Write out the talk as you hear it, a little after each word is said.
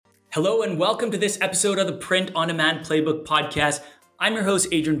Hello and welcome to this episode of the Print on Demand Playbook podcast. I'm your host,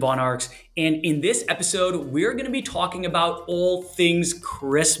 Adrian Von Arx, and in this episode, we're going to be talking about all things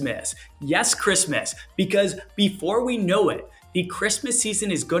Christmas. Yes, Christmas, because before we know it, the Christmas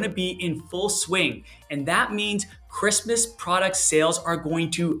season is going to be in full swing, and that means Christmas product sales are going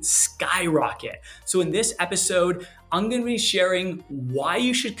to skyrocket. So in this episode, I'm going to be sharing why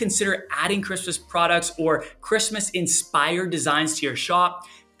you should consider adding Christmas products or Christmas-inspired designs to your shop,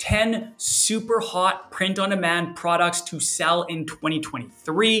 10 super hot print-on-demand products to sell in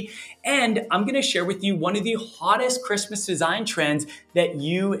 2023. And I'm going to share with you one of the hottest Christmas design trends that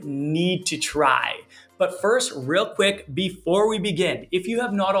you need to try. But first, real quick, before we begin, if you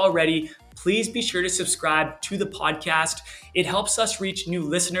have not already, please be sure to subscribe to the podcast. It helps us reach new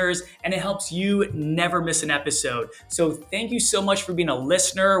listeners and it helps you never miss an episode. So thank you so much for being a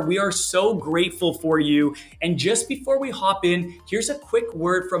listener. We are so grateful for you. And just before we hop in, here's a quick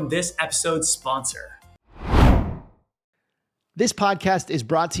word from this episode's sponsor. This podcast is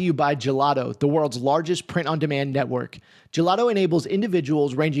brought to you by Gelato, the world's largest print-on-demand network. Gelato enables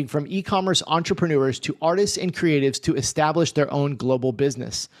individuals ranging from e-commerce entrepreneurs to artists and creatives to establish their own global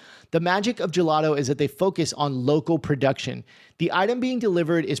business. The magic of Gelato is that they focus on local production. The item being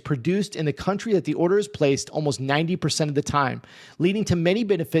delivered is produced in the country that the order is placed almost 90% of the time, leading to many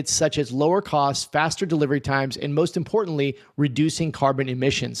benefits such as lower costs, faster delivery times, and most importantly, reducing carbon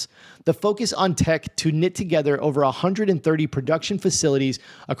emissions. The focus on tech to knit together over 130 production facilities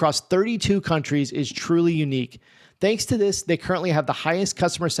across 32 countries is truly unique. Thanks to this, they currently have the highest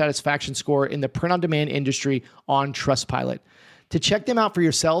customer satisfaction score in the print-on-demand industry on Trustpilot. To check them out for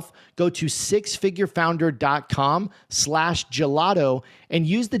yourself, go to sixfigurefounder.com/gelato and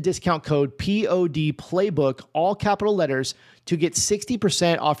use the discount code PODPlaybook, all capital letters, to get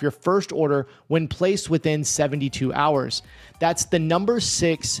 60% off your first order when placed within 72 hours. That's the number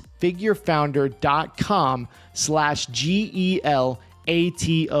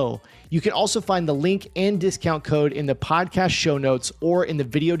 6figurefounder.com/GELATO. You can also find the link and discount code in the podcast show notes or in the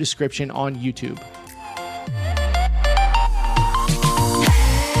video description on YouTube.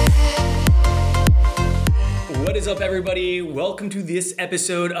 What is up, everybody? Welcome to this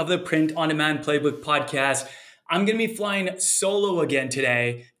episode of the Print on Demand Playbook podcast. I'm going to be flying solo again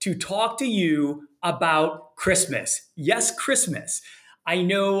today to talk to you about Christmas. Yes, Christmas. I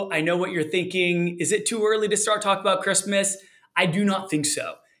know what you're thinking. Is it too early to start talking about Christmas? I do not think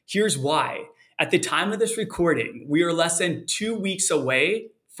so. Here's why. At the time of this recording, we are less than 2 weeks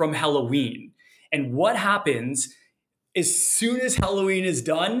away from Halloween. And what happens as soon as Halloween is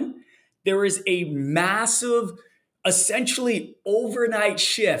done? There is a massive, essentially overnight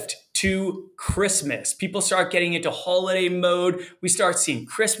shift to Christmas. People start getting into holiday mode. We start seeing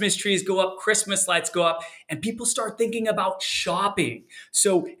Christmas trees go up, Christmas lights go up, and people start thinking about shopping.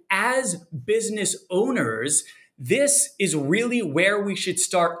 So as business owners, this is really where we should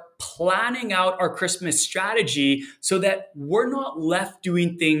start planning out our Christmas strategy so that we're not left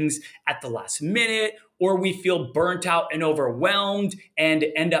doing things at the last minute or we feel burnt out and overwhelmed and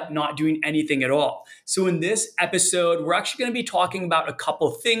end up not doing anything at all. So in this episode, we're actually going to be talking about a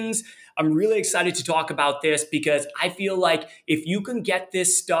couple things. I'm really excited to talk about this because I feel like if you can get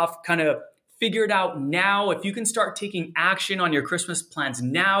this stuff kind of figured out now, if you can start taking action on your Christmas plans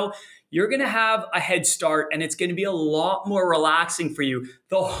now, you're going to have a head start and it's going to be a lot more relaxing for you.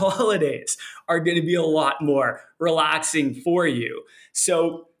 The holidays are going to be a lot more relaxing for you.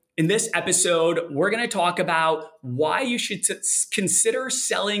 So in this episode, we're going to talk about why you should consider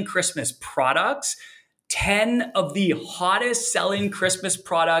selling Christmas products, 10 of the hottest selling Christmas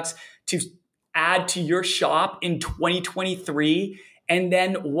products to add to your shop in 2023, and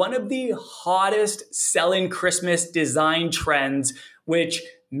then one of the hottest selling Christmas design trends, which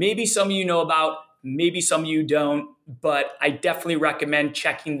maybe some of you know about, maybe some of you don't, but I definitely recommend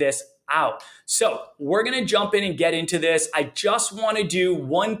checking this out. So we're going to jump in and get into this. I just want to do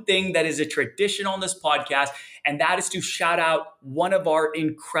one thing that is a tradition on this podcast, and that is to shout out one of our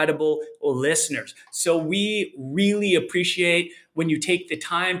incredible listeners. So we really appreciate when you take the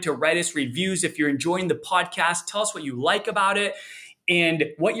time to write us reviews. If you're enjoying the podcast, tell us what you like about it and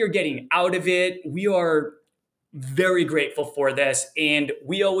what you're getting out of it. We are very grateful for this, and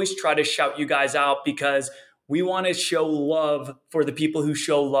we always try to shout you guys out because we want to show love for the people who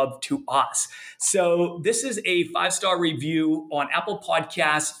show love to us. So this is a 5-star review on Apple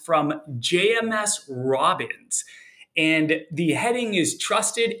Podcasts from JMS Robbins. And the heading is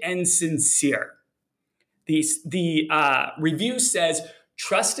Trusted and Sincere. The review says,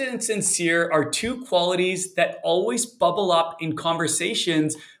 trusted and sincere are two qualities that always bubble up in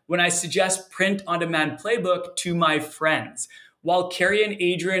conversations when I suggest print on demand playbook to my friends. While Carrie and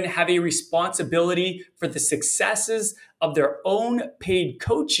Adrian have a responsibility for the successes of their own paid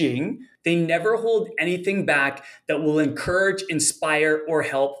coaching, they never hold anything back that will encourage, inspire, or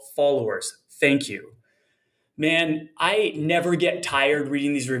help followers. Thank you. Man, I never get tired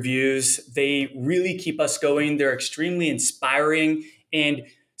reading these reviews. They really keep us going. They're extremely inspiring. And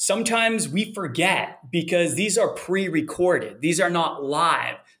sometimes we forget because these are pre-recorded. These are not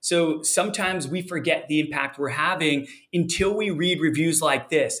live. So sometimes we forget the impact we're having until we read reviews like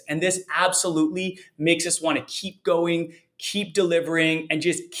this. And this absolutely makes us want to keep going, keep delivering, and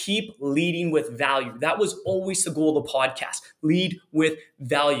just keep leading with value. That was always the goal of the podcast, lead with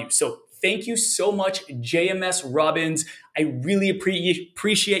value. So thank you so much, JMS Robbins. I really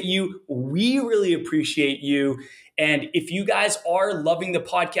appreciate you. We really appreciate you. And if you guys are loving the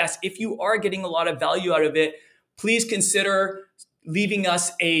podcast, if you are getting a lot of value out of it, please consider leaving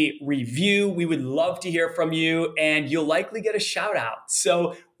us a review. We would love to hear from you, and you'll likely get a shout out.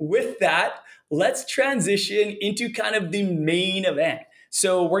 So with that, let's transition into kind of the main event.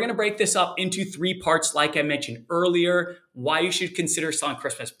 So we're going to break this up into 3 parts, like I mentioned earlier: why you should consider selling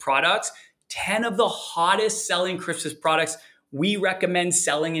Christmas products, 10 of the hottest selling Christmas products we recommend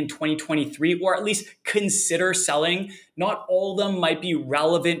selling in 2023, or at least consider selling. Not all of them might be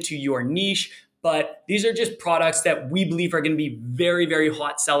relevant to your niche, but these are just products that we believe are going to be very, very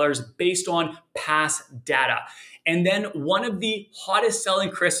hot sellers based on past data. And then one of the hottest selling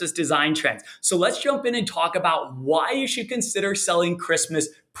Christmas design trends. So let's jump in and talk about why you should consider selling Christmas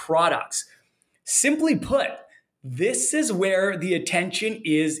products. Simply put, this is where the attention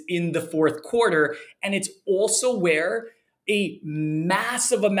is in the fourth quarter, and it's also where a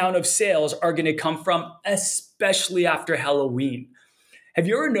massive amount of sales are going to come from, especially after Halloween. Have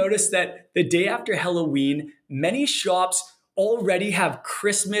you ever noticed that the day after Halloween, many shops already have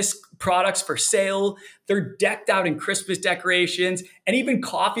Christmas products for sale? They're decked out in Christmas decorations, and even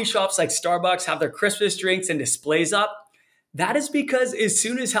coffee shops like Starbucks have their Christmas drinks and displays up. That is because as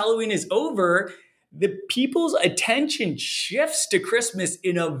soon as Halloween is over, the people's attention shifts to Christmas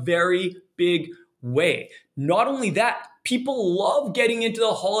in a very big way. Not only that, people love getting into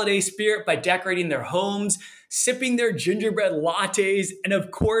the holiday spirit by decorating their homes, sipping their gingerbread lattes, and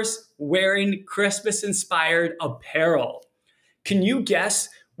of course, wearing Christmas-inspired apparel. Can you guess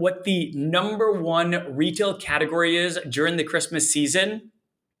what the number 1 retail category is during the Christmas season?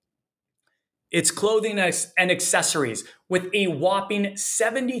 It's clothing and accessories, with a whopping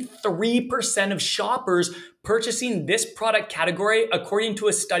 73% of shoppers purchasing this product category, according to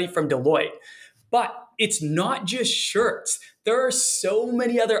a study from Deloitte. But it's not just shirts. There are so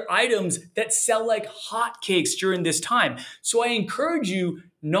many other items that sell like hotcakes during this time. So I encourage you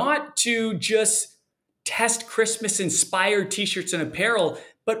not to just test Christmas-inspired t-shirts and apparel,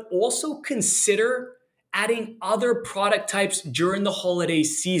 but also consider adding other product types during the holiday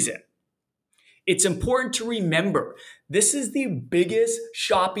season. It's important to remember, this is the biggest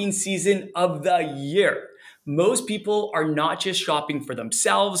shopping season of the year. Most people are not just shopping for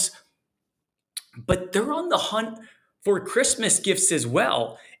themselves, but they're on the hunt for Christmas gifts as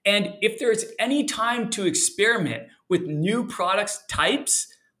well. And if there's any time to experiment with new products types,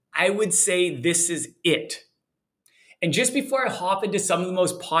 I would say this is it. And just before I hop into some of the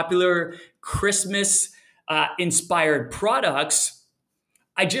most popular Christmas inspired products,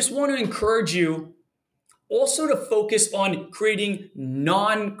 I just want to encourage you also to focus on creating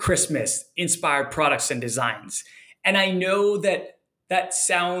non-Christmas inspired products and designs. And I know that that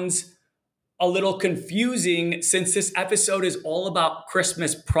sounds a little confusing since this episode is all about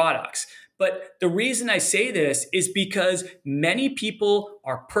Christmas products. But the reason I say this is because many people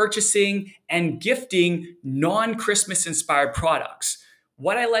are purchasing and gifting non-Christmas inspired products.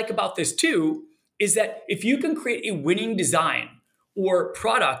 What I like about this too is that if you can create a winning design or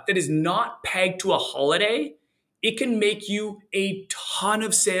product that is not pegged to a holiday, it can make you a ton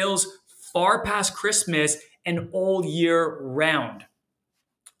of sales far past Christmas and all year round.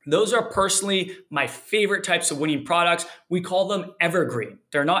 Those are personally my favorite types of winning products. We call them evergreen.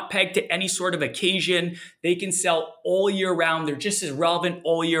 They're not pegged to any sort of occasion. They can sell all year round. They're just as relevant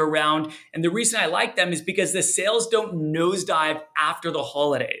all year round. And the reason I like them is because the sales don't nosedive after the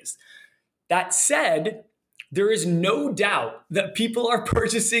holidays. That said, there is no doubt that people are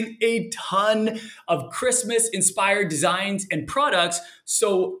purchasing a ton of Christmas-inspired designs and products.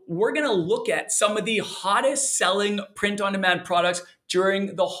 So we're going to look at some of the hottest selling print-on-demand products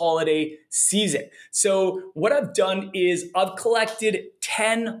during the holiday season. So what I've done is I've collected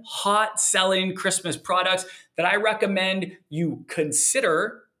 10 hot selling Christmas products that I recommend you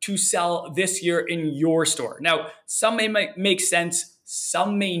consider to sell this year in your store. Now, some may make sense,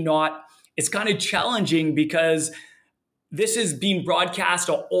 some may not. It's kind of challenging because this is being broadcast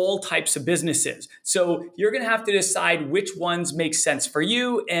to all types of businesses. So you're going to have to decide which ones make sense for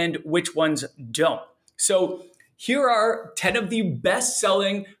you and which ones don't. So here are 10 of the best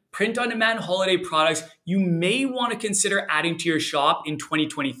selling print on demand holiday products you may want to consider adding to your shop in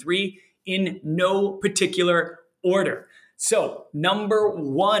 2023 in no particular order. So number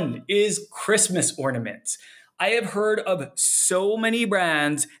one is Christmas ornaments. I have heard of so many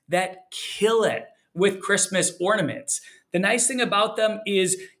brands that kill it with Christmas ornaments. The nice thing about them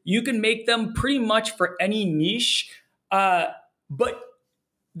is you can make them pretty much for any niche, but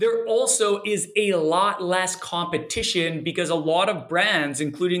there also is a lot less competition because a lot of brands,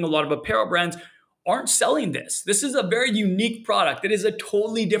 including a lot of apparel brands, aren't selling this. This is a very unique product. It is a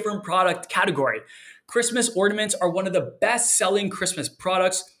totally different product category. Christmas ornaments are one of the best selling Christmas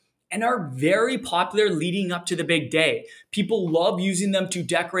products and are very popular leading up to the big day. People love using them to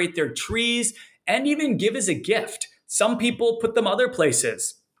decorate their trees and even give as a gift. Some people put them other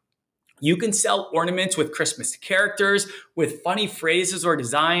places. You can sell ornaments with Christmas characters, with funny phrases or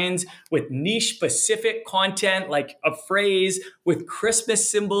designs, with niche specific content like a phrase, with Christmas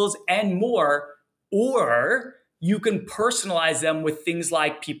symbols and more. Or you can personalize them with things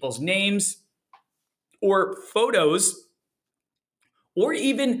like people's names or photos, or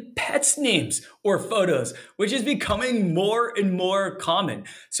even pets' names or photos, which is becoming more and more common.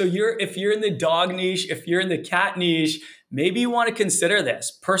 So if you're in the dog niche, if you're in the cat niche, maybe you want to consider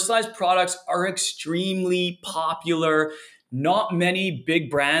this. Personalized products are extremely popular. Not many big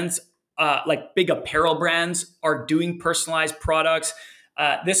brands, like big apparel brands, are doing personalized products.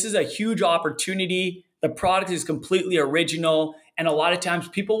 This is a huge opportunity. The product is completely original, and a lot of times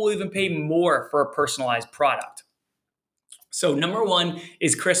people will even pay more for a personalized product. So number one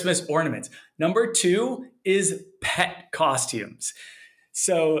is Christmas ornaments. Number two is pet costumes.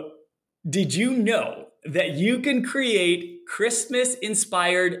 So did you know that you can create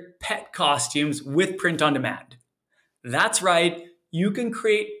Christmas-inspired pet costumes with print on demand? That's right. You can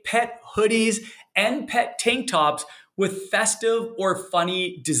create pet hoodies and pet tank tops with festive or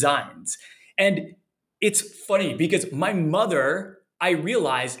funny designs. And it's funny because my mother, I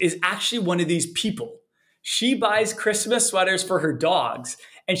realize, is actually one of these people. She buys Christmas sweaters for her dogs,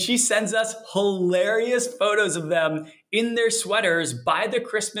 and she sends us hilarious photos of them in their sweaters by the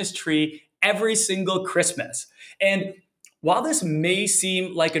Christmas tree every single Christmas. And while this may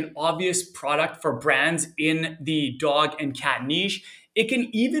seem like an obvious product for brands in the dog and cat niche, it can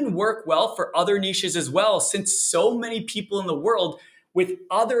even work well for other niches as well, since so many people in the world with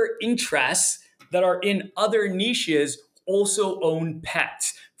other interests that are in other niches also own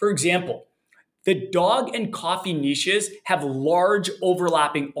pets. For example, the dog and coffee niches have large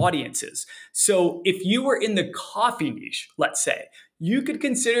overlapping audiences. So if you were in the coffee niche, let's say, you could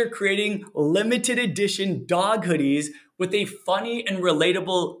consider creating limited edition dog hoodies with a funny and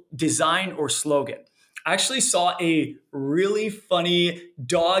relatable design or slogan. I actually saw a really funny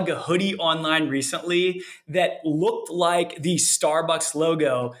dog hoodie online recently that looked like the Starbucks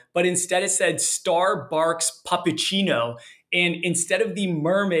logo, but instead it said Starbucks Puppuccino. And instead of the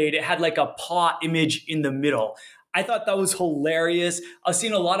mermaid, it had like a paw image in the middle. I thought that was hilarious. I've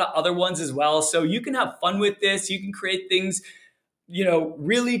seen a lot of other ones as well. So you can have fun with this. You can create things,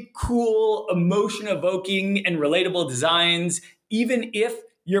 really cool, emotion evoking and relatable designs, even if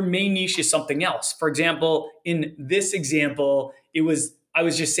your main niche is something else. For example, in this example, I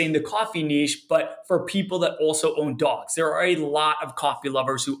was just saying the coffee niche, but for people that also own dogs. There are a lot of coffee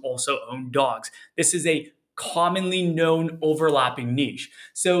lovers who also own dogs. This is a commonly known overlapping niche.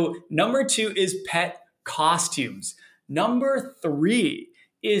 So number two is pet costumes. Number three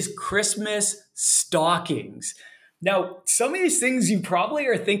is Christmas stockings. Now, some of these things you probably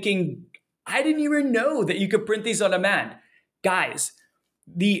are thinking, I didn't even know that you could print these on demand. Guys,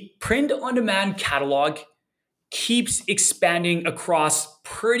 the print on demand catalog keeps expanding across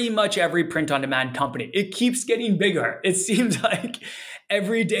pretty much every print on demand company. It keeps getting bigger. It seems like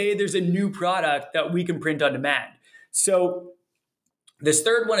every day there's a new product that we can print on demand. So this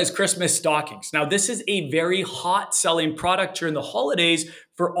third one is Christmas stockings. Now, this is a very hot selling product during the holidays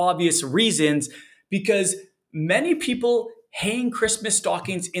for obvious reasons, because many people hang Christmas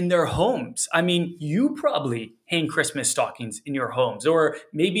stockings in their homes. I mean, you probably hang Christmas stockings in your homes, or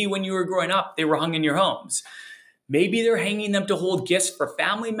maybe when you were growing up, they were hung in your homes. Maybe they're hanging them to hold gifts for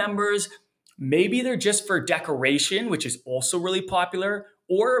family members. Maybe they're just for decoration, which is also really popular.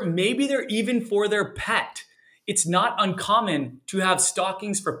 Or maybe they're even for their pet. It's not uncommon to have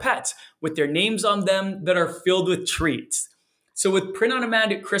stockings for pets with their names on them that are filled with treats. So with print on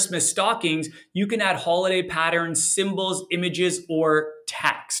demand Christmas stockings, you can add holiday patterns, symbols, images, or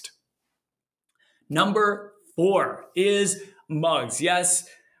text. Number 4 is mugs. Yes,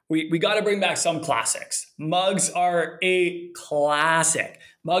 we got to bring back some classics. Mugs are a classic.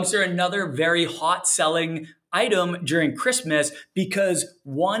 Mugs are another very hot selling item during Christmas because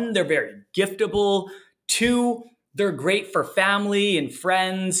one, they're very giftable. Two, they're great for family and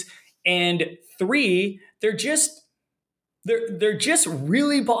friends. And three, they're just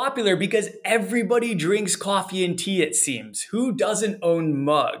really popular because everybody drinks coffee and tea, it seems. Who doesn't own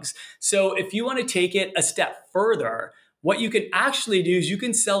mugs? So if you want to take it a step further, what you can actually do is you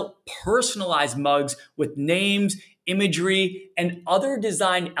can sell personalized mugs with names, imagery, and other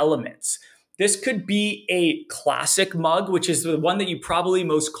design elements. This could be a classic mug, which is the one that you probably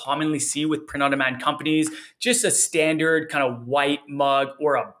most commonly see with print on demand companies, just a standard kind of white mug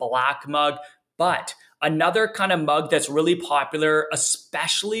or a black mug. But another kind of mug that's really popular,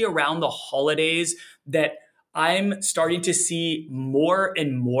 especially around the holidays, that I'm starting to see more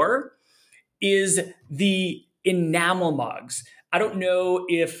and more is the enamel mugs. I don't know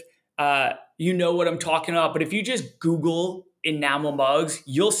if you know what I'm talking about, but if you just Google enamel mugs,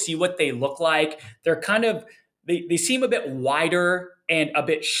 you'll see what they look like. They're kind of, they seem a bit wider and a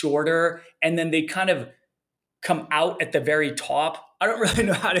bit shorter, and then they kind of come out at the very top. I don't really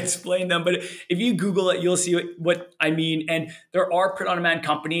know how to explain them, but if you Google it, you'll see what I mean. And there are print on demand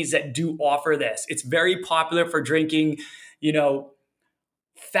companies that do offer this. It's very popular for drinking, you know,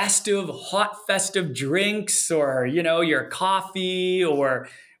 hot festive drinks or, you know, your coffee or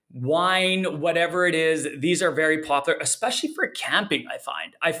wine, whatever it is. These are very popular, especially for camping.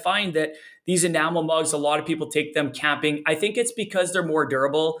 I find that these enamel mugs, a lot of people take them camping. I think it's because they're more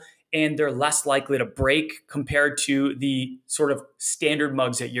durable and they're less likely to break compared to the sort of standard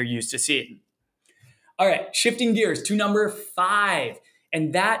mugs that you're used to seeing. All right, shifting gears to number 5,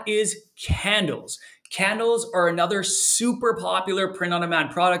 and that is candles. Candles are another super popular print on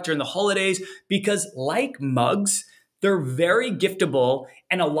demand product during the holidays because, like mugs, they're very giftable,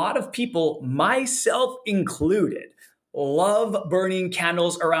 and a lot of people, myself included, love burning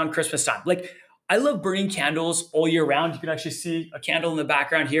candles around Christmas time. Like, I love burning candles all year round. You can actually see a candle in the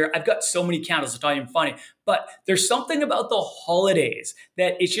background here. I've got so many candles, it's not even funny. But there's something about the holidays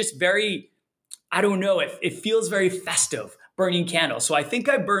that it's just very, I don't know, it feels very festive burning candles. So I think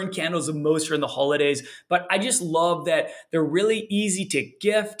I burn candles the most during the holidays, but I just love that they're really easy to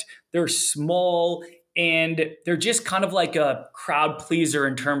gift. They're small and they're just kind of like a crowd pleaser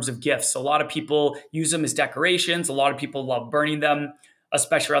in terms of gifts. A lot of people use them as decorations. A lot of people love burning them,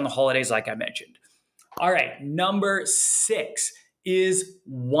 especially around the holidays, like I mentioned. All right, number 6 is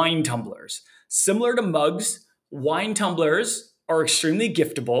wine tumblers. Similar to mugs, wine tumblers are extremely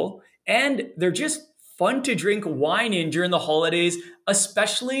giftable and they're just fun to drink wine in during the holidays,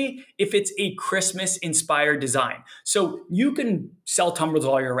 especially if it's a Christmas inspired design. So you can sell tumblers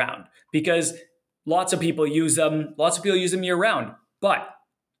all year round because lots of people use them. Lots of people use them year round. But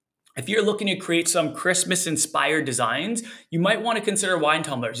if you're looking to create some Christmas inspired designs, you might want to consider wine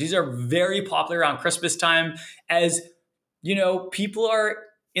tumblers. These are very popular around Christmas time as, you know, people are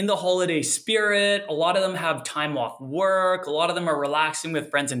in the holiday spirit. A lot of them have time off work. A lot of them are relaxing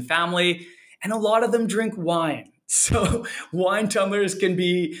with friends and family, and a lot of them drink wine. So wine tumblers can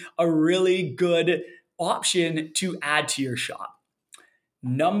be a really good option to add to your shop.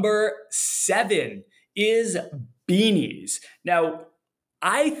 Number 7 is beanies. Now,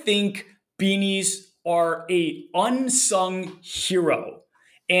 I think beanies are a unsung hero,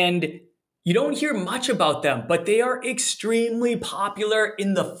 and you don't hear much about them, but they are extremely popular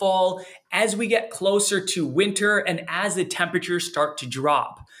in the fall as we get closer to winter and as the temperatures start to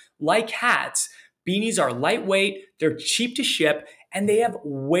drop. Like hats, beanies are lightweight, they're cheap to ship, and they have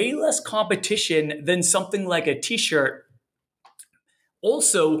way less competition than something like a t-shirt.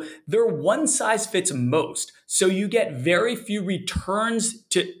 Also, they're one size fits most, so you get very few returns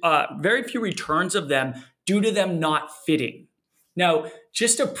of them due to them not fitting. Now,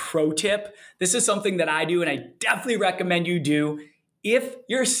 just a pro tip, this is something that I do and I definitely recommend you do. If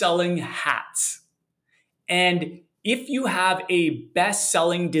you're selling hats and if you have a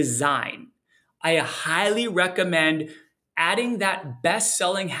best-selling design, I highly recommend adding that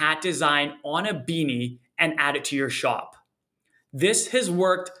best-selling hat design on a beanie and add it to your shop. This has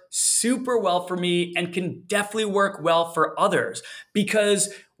worked super well for me and can definitely work well for others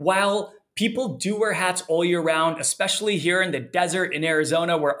because while people do wear hats all year round, especially here in the desert in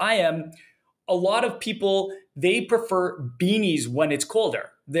Arizona where I am, a lot of people, they prefer beanies when it's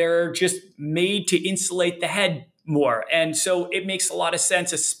colder. They're just made to insulate the head more. And so it makes a lot of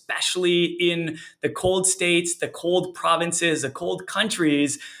sense, especially in the cold states, the cold provinces, the cold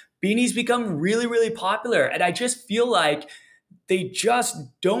countries. Beanies become really, really popular. And I just feel like they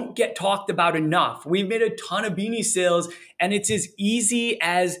just don't get talked about enough. We've made a ton of beanie sales, and it's as easy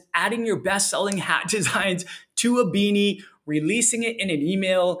as adding your best-selling hat designs to a beanie, releasing it in an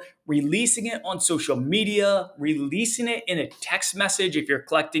email, releasing it on social media, releasing it in a text message if you're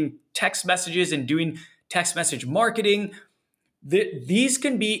collecting text messages and doing text message marketing. These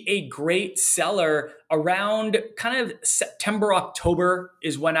can be a great seller around kind of September, October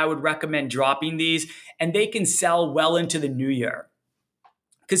is when I would recommend dropping these, and they can sell well into the new year.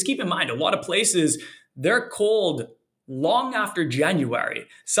 Because keep in mind, a lot of places, they're cold long after January.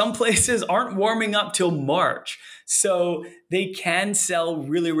 Some places aren't warming up till March. So they can sell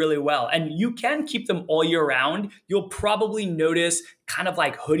really, really well. And you can keep them all year round. You'll probably notice kind of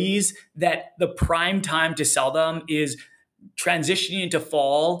like hoodies that the prime time to sell them is transitioning into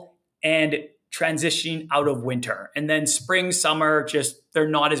fall and transitioning out of winter. And then spring, summer, just they're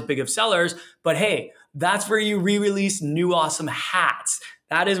not as big of sellers. But hey, that's where you re-release new awesome hats.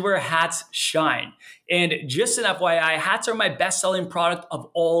 That is where hats shine. And just an FYI, hats are my best-selling product of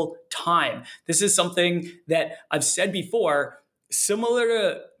all time. This is something that I've said before, similar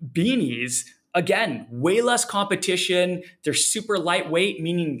to beanies. Again, way less competition. They're super lightweight,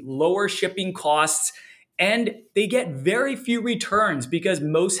 meaning lower shipping costs. And they get very few returns because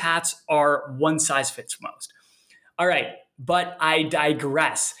most hats are one size fits most. All right, but I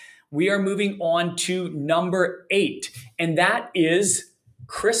digress. We are moving on to number 8, and that is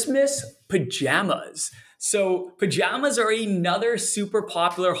Christmas pajamas. So pajamas are another super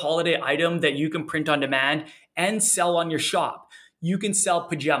popular holiday item that you can print on demand and sell on your shop. You can sell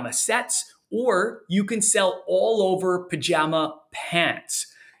pajama sets, or you can sell all over pajama pants.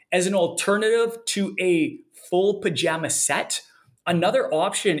 As an alternative to a full pajama set, another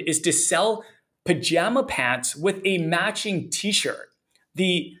option is to sell pajama pants with a matching t-shirt.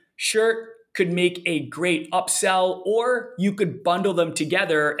 The shirt could make a great upsell, or you could bundle them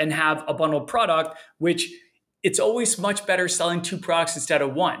together and have a bundled product, which it's always much better selling 2 products instead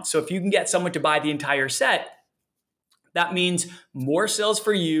of 1. So if you can get someone to buy the entire set, that means more sales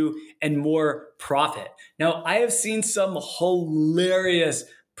for you and more profit. Now, I have seen some hilarious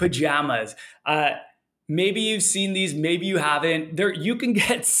pajamas. Maybe you've seen these, maybe you haven't. You can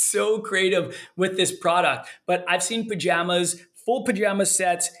get so creative with this product, but I've seen pajamas, full pajama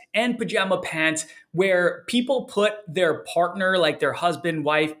sets, and pajama pants where people put their partner, like their husband,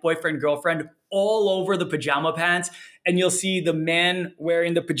 wife, boyfriend, girlfriend, all over the pajama pants. And you'll see the man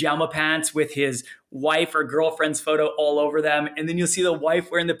wearing the pajama pants with his wife or girlfriend's photo all over them. And then you'll see the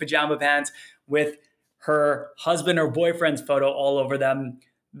wife wearing the pajama pants with her husband or boyfriend's photo all over them.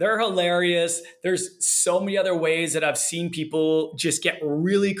 They're hilarious. There's so many other ways that I've seen people just get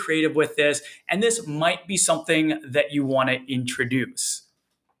really creative with this. And this might be something that you want to introduce.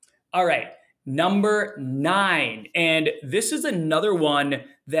 All right, number 9. And this is another one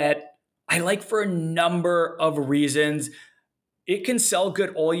that I like for a number of reasons. It can sell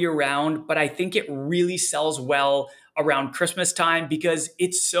good all year round, but I think it really sells well around Christmas time because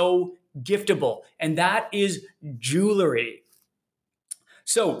it's so giftable. And that is jewelry.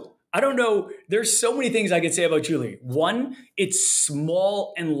 So I don't know, there's so many things I could say about jewelry. 1, it's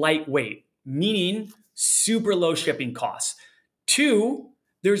small and lightweight, meaning super low shipping costs. 2,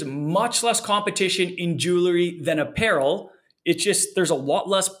 there's much less competition in jewelry than apparel. It's just, there's a lot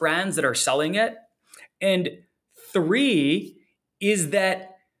less brands that are selling it. And 3 is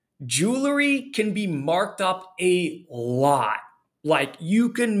that jewelry can be marked up a lot. Like you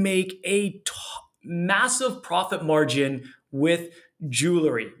can make a massive profit margin with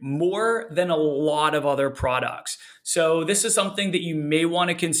jewelry, more than a lot of other products. So this is something that you may want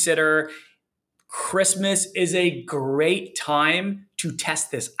to consider. Christmas is a great time to test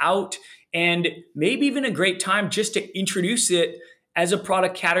this out, and maybe even a great time just to introduce it as a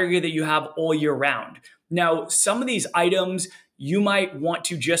product category that you have all year round. Now, some of these items, you might want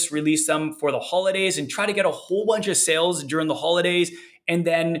to just release them for the holidays and try to get a whole bunch of sales during the holidays, and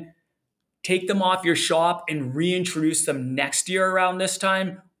then take them off your shop and reintroduce them next year around this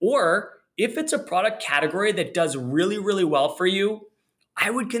time. Or if it's a product category that does really, really well for you, I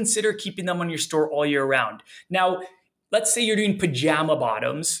would consider keeping them on your store all year round. Now, let's say you're doing pajama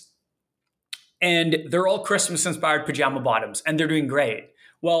bottoms and they're all Christmas inspired pajama bottoms and they're doing great.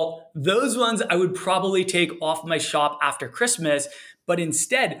 Well, those ones I would probably take off my shop after Christmas, but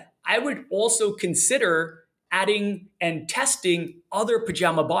instead I would also consider adding and testing other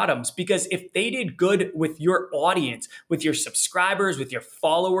pajama bottoms, because if they did good with your audience, with your subscribers, with your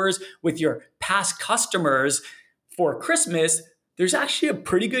followers, with your past customers for Christmas, there's actually a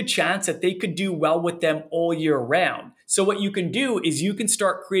pretty good chance that they could do well with them all year round. So what you can do is you can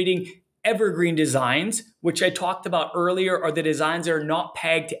start creating evergreen designs, which I talked about earlier, are the designs that are not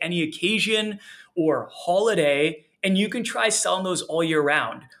pegged to any occasion or holiday, and you can try selling those all year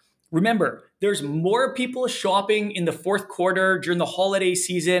round. Remember, there's more people shopping in the fourth quarter during the holiday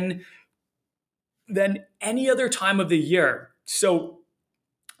season than any other time of the year. So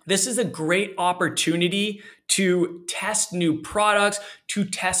this is a great opportunity to test new products, to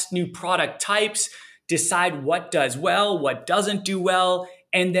test new product types, decide what does well, what doesn't do well,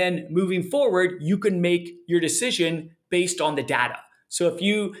 and then moving forward, you can make your decision based on the data. So if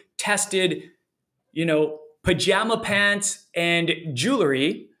you tested, pajama pants and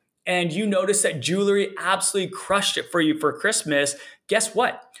jewelry, and you notice that jewelry absolutely crushed it for you for Christmas, guess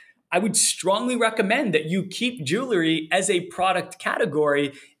what? I would strongly recommend that you keep jewelry as a product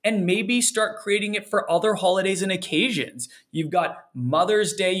category and maybe start creating it for other holidays and occasions. You've got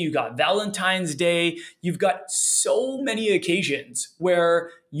Mother's Day, you've got Valentine's Day, you've got so many occasions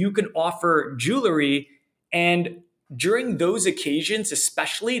where you can offer jewelry. And during those occasions,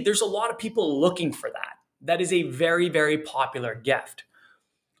 especially, there's a lot of people looking for that. That is a very, very popular gift.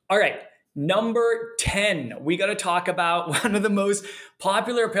 All right. Number 10, we got to talk about one of the most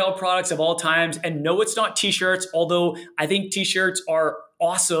popular apparel products of all times. And no, it's not t-shirts, although I think t-shirts are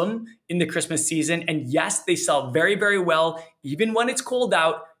awesome in the Christmas season. And yes, they sell very, very well. Even when it's cold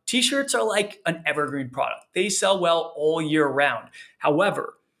out, t-shirts are like an evergreen product. They sell well all year round.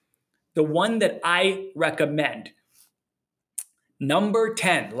 However, the one that I recommend, number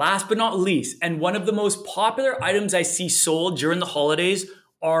 10, last but not least, and one of the most popular items I see sold during the holidays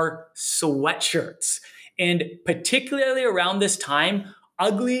are sweatshirts. And particularly around this time,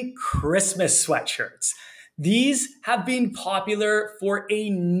 ugly Christmas sweatshirts. These have been popular for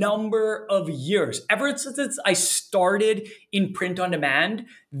a number of years. Ever since I started in print on demand,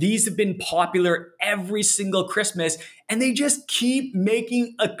 these have been popular every single Christmas, and they just keep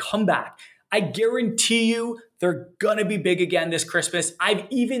making a comeback. I guarantee you they're gonna be big again this Christmas. I've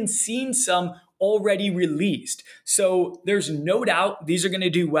even seen some already released. So there's no doubt these are going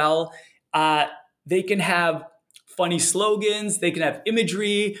to do well. They can have funny slogans, they can have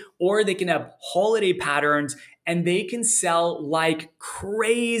imagery, or they can have holiday patterns, and they can sell like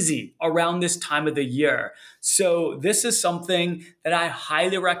crazy around this time of the year. So this is something that I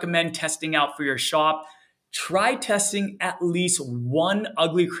highly recommend testing out for your shop. Try testing at least one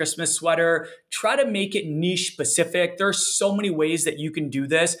ugly Christmas sweater. Try to make it niche specific. There are so many ways that you can do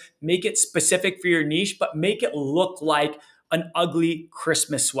this. Make it specific for your niche, but make it look like an ugly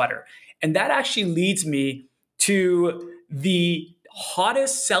Christmas sweater. And that actually leads me to the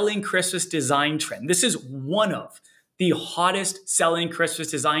hottest selling Christmas design trend. This is one of the hottest selling Christmas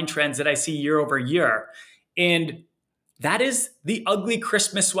design trends that I see year over year. And that is the ugly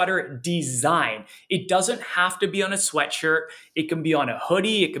Christmas sweater design. It doesn't have to be on a sweatshirt. It can be on a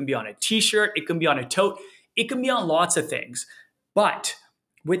hoodie. It can be on a t-shirt. It can be on a tote. It can be on lots of things. But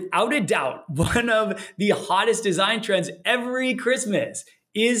without a doubt, one of the hottest design trends every Christmas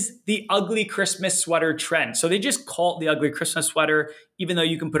is the ugly Christmas sweater trend. So they just call it the ugly Christmas sweater, even though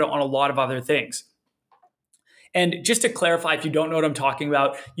you can put it on a lot of other things. And just to clarify, if you don't know what I'm talking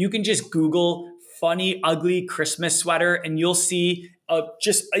about, you can just Google funny, ugly Christmas sweater, and you'll see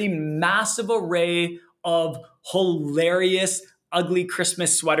just a massive array of hilarious, ugly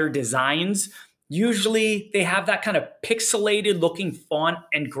Christmas sweater designs. Usually they have that kind of pixelated looking font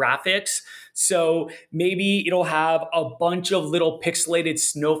and graphics. So maybe it'll have a bunch of little pixelated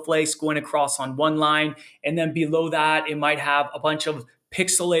snowflakes going across on one line. And then below that, it might have a bunch of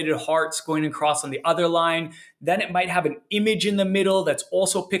pixelated hearts going across on the other line. Then it might have an image in the middle that's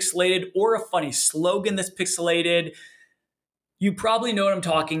also pixelated, or a funny slogan that's pixelated. You probably know what I'm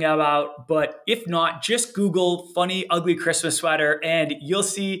talking about, but if not, just Google funny, ugly Christmas sweater and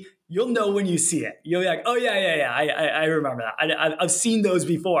you'll know when you see it. You'll be like, oh yeah, I remember that. I've seen those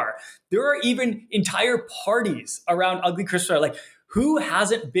before. There are even entire parties around ugly Christmas sweater. Like, who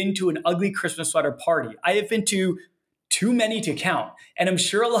hasn't been to an ugly Christmas sweater party? I have been to too many to count. And I'm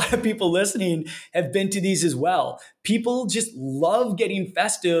sure a lot of people listening have been to these as well. People just love getting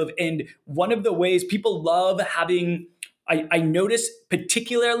festive. And one of the ways people love having, I notice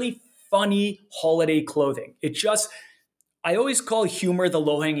particularly funny holiday clothing. I always call humor the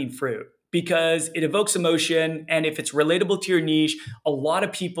low-hanging fruit because it evokes emotion. And if it's relatable to your niche, a lot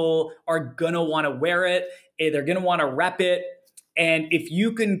of people are going to want to wear it. They're going to want to rep it. And if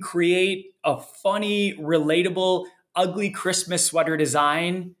you can create a funny, relatable, ugly Christmas sweater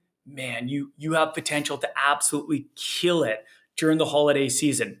design, man, you have potential to absolutely kill it during the holiday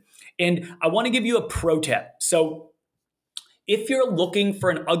season. And I want to give you a pro tip. So if you're looking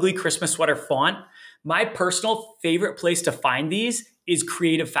for an ugly Christmas sweater font, my personal favorite place to find these is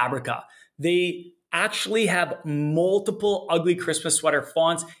Creative Fabrica. They actually have multiple ugly Christmas sweater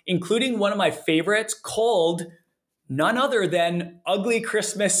fonts, including one of my favorites called none other than Ugly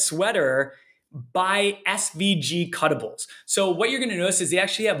Christmas Sweater by SVG Cuttables. So what you're going to notice is they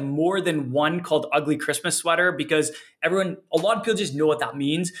actually have more than one called Ugly Christmas Sweater because a lot of people just know what that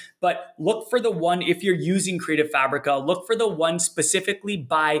means. But look for the one, if you're using Creative Fabrica, look for the one specifically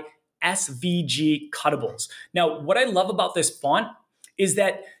by SVG Cuttables. Now, what I love about this font is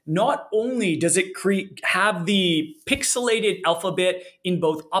that not only does it have the pixelated alphabet in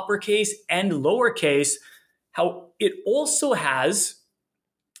both uppercase and lowercase, how it also has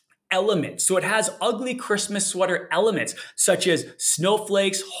elements. So it has ugly Christmas sweater elements such as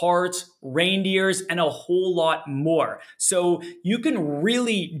snowflakes, hearts, reindeers, and a whole lot more. So you can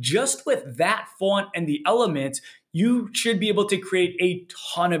really, just with that font and the elements, you should be able to create a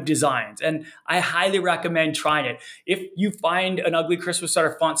ton of designs. And I highly recommend trying it. If you find an ugly Christmas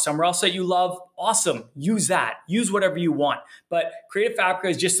sweater font somewhere else that you love, awesome. Use that. Use whatever you want. But Creative Fabrica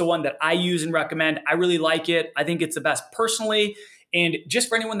is just the one that I use and recommend. I really like it. I think it's the best personally. And just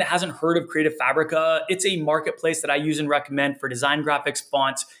for anyone that hasn't heard of Creative Fabrica, it's a marketplace that I use and recommend for design graphics,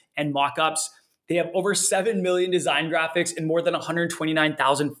 fonts, and mockups. They have over 7 million design graphics and more than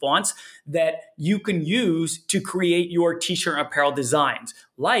 129,000 fonts that you can use to create your t-shirt and apparel designs,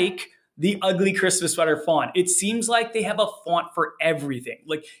 like the ugly Christmas sweater font. It seems like they have a font for everything.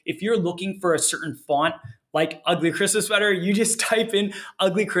 Like if you're looking for a certain font, like ugly Christmas sweater, you just type in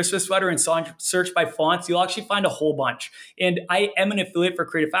ugly Christmas sweater and search by fonts. You'll actually find a whole bunch. And I am an affiliate for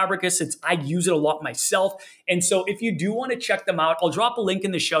Creative Fabrica since I use it a lot myself. And so if you do want to check them out, I'll drop a link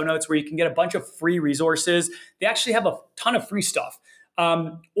in the show notes where you can get a bunch of free resources. They actually have a ton of free stuff.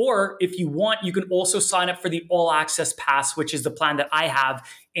 Or if you want, you can also sign up for the All Access Pass, which is the plan that I have.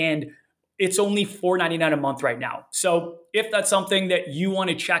 And it's only $4.99 a month right now. So if that's something that you want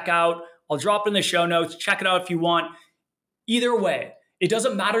to check out, I'll drop it in the show notes. Check it out if you want. Either way, it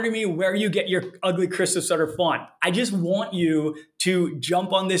doesn't matter to me where you get your ugly Christmas sweater font. I just want you to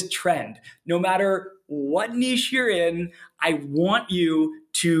jump on this trend. No matter what niche you're in, I want you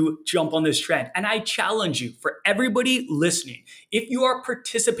to jump on this trend. And I challenge you, for everybody listening, if you are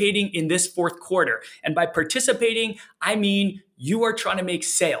participating in this fourth quarter, and by participating, I mean you are trying to make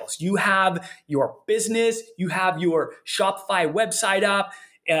sales. You have your business, you have your Shopify website up,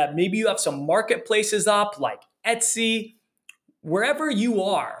 maybe you have some marketplaces up like Etsy. Wherever you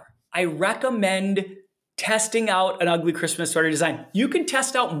are, I recommend testing out an ugly Christmas sweater design. You can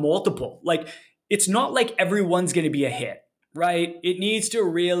test out multiple. Like, it's not like everyone's going to be a hit, right? It needs to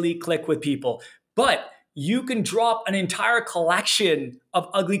really click with people. But you can drop an entire collection of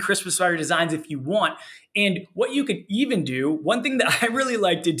ugly Christmas sweater designs if you want. And what you could even do, one thing that I really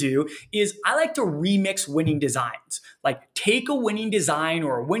like to do is I like to remix winning designs. Like take a winning design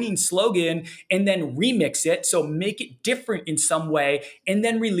or a winning slogan and then remix it. So make it different in some way and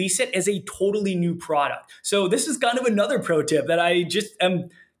then release it as a totally new product. So this is kind of another pro tip that I just am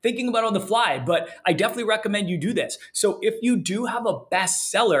thinking about on the fly, but I definitely recommend you do this. So if you do have a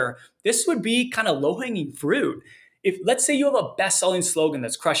bestseller, this would be kind of low-hanging fruit. If let's say you have a best-selling slogan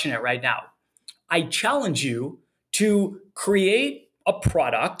that's crushing it right now, I challenge you to create a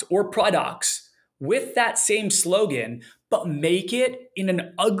product or products with that same slogan, but make it in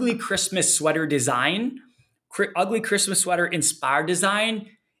an ugly Christmas sweater design, ugly Christmas sweater inspired design,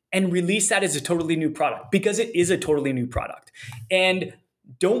 and release that as a totally new product because it is a totally new product. And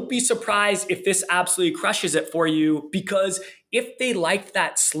don't be surprised if this absolutely crushes it for you, because if they liked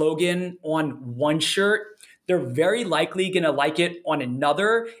that slogan on one shirt, they're very likely going to like it on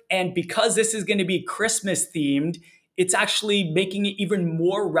another. And because this is going to be Christmas themed, it's actually making it even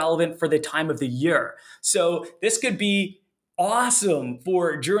more relevant for the time of the year. So this could be awesome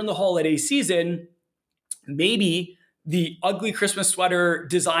for during the holiday season. Maybe the ugly Christmas sweater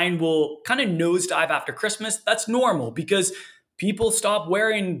design will kind of nosedive after Christmas. That's normal because people stop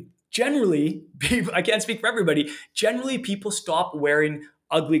wearing, generally, I can't speak for everybody, generally people stop wearing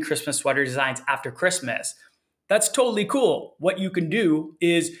ugly Christmas sweater designs after Christmas. That's totally cool. What you can do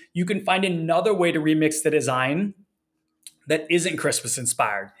is you can find another way to remix the design that isn't Christmas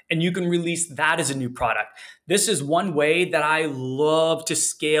inspired, and you can release that as a new product. This is one way that I love to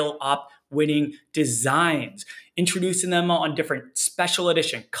scale up winning designs, introducing them on different special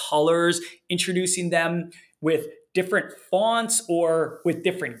edition colors, introducing them with different fonts or with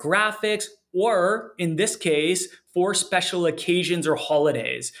different graphics, or in this case, for special occasions or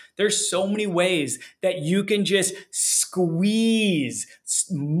holidays. There's so many ways that you can just squeeze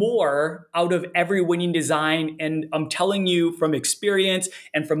more out of every winning design. And I'm telling you from experience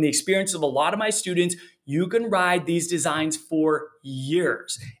and from the experience of a lot of my students, you can ride these designs for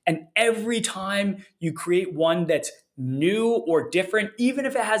years. And every time you create one that's new or different, even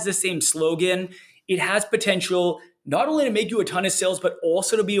if it has the same slogan, it has potential not only to make you a ton of sales, but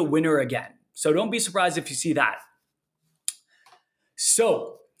also to be a winner again. So don't be surprised if you see that.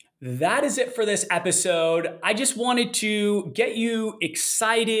 So that is it for this episode. I just wanted to get you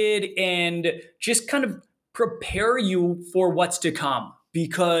excited and just kind of prepare you for what's to come,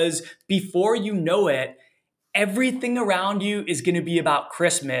 because before you know it, everything around you is going to be about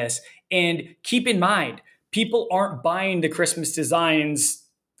Christmas. And keep in mind, people aren't buying the Christmas designs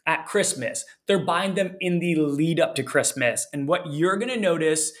at Christmas. They're buying them in the lead up to Christmas. And what you're going to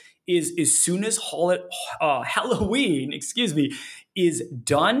notice is as soon as Halloween, is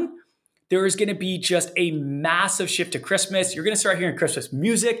done, there is going to be just a massive shift to Christmas. You're going to start hearing Christmas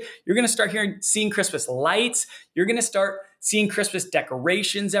music. You're going to start seeing Christmas lights. You're going to start seeing Christmas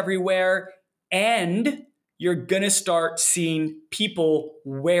decorations everywhere. And you're going to start seeing people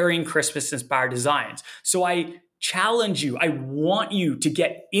wearing Christmas-inspired designs. So I challenge you. I want you to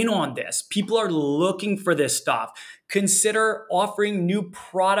get in on this. People are looking for this stuff. Consider offering new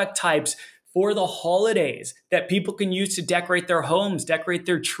product types for the holidays that people can use to decorate their homes, decorate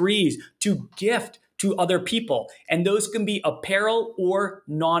their trees, to gift to other people. And those can be apparel or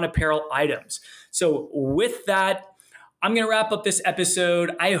non-apparel items. So with that, I'm going to wrap up this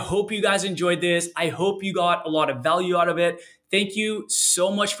episode. I hope you guys enjoyed this. I hope you got a lot of value out of it. Thank you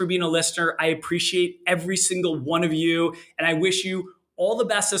so much for being a listener. I appreciate every single one of you. And I wish you all the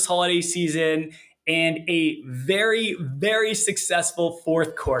best this holiday season and a very, very successful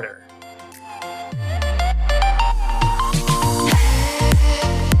fourth quarter.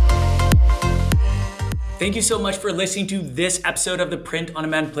 Thank you so much for listening to this episode of the Print on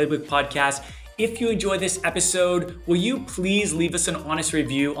Demand Playbook podcast. If you enjoyed this episode, will you please leave us an honest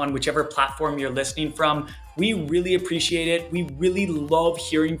review on whichever platform you're listening from? We really appreciate it. We really love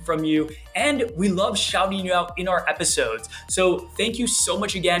hearing from you, and we love shouting you out in our episodes. So thank you so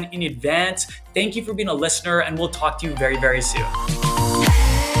much again in advance. Thank you for being a listener, and we'll talk to you very, very soon.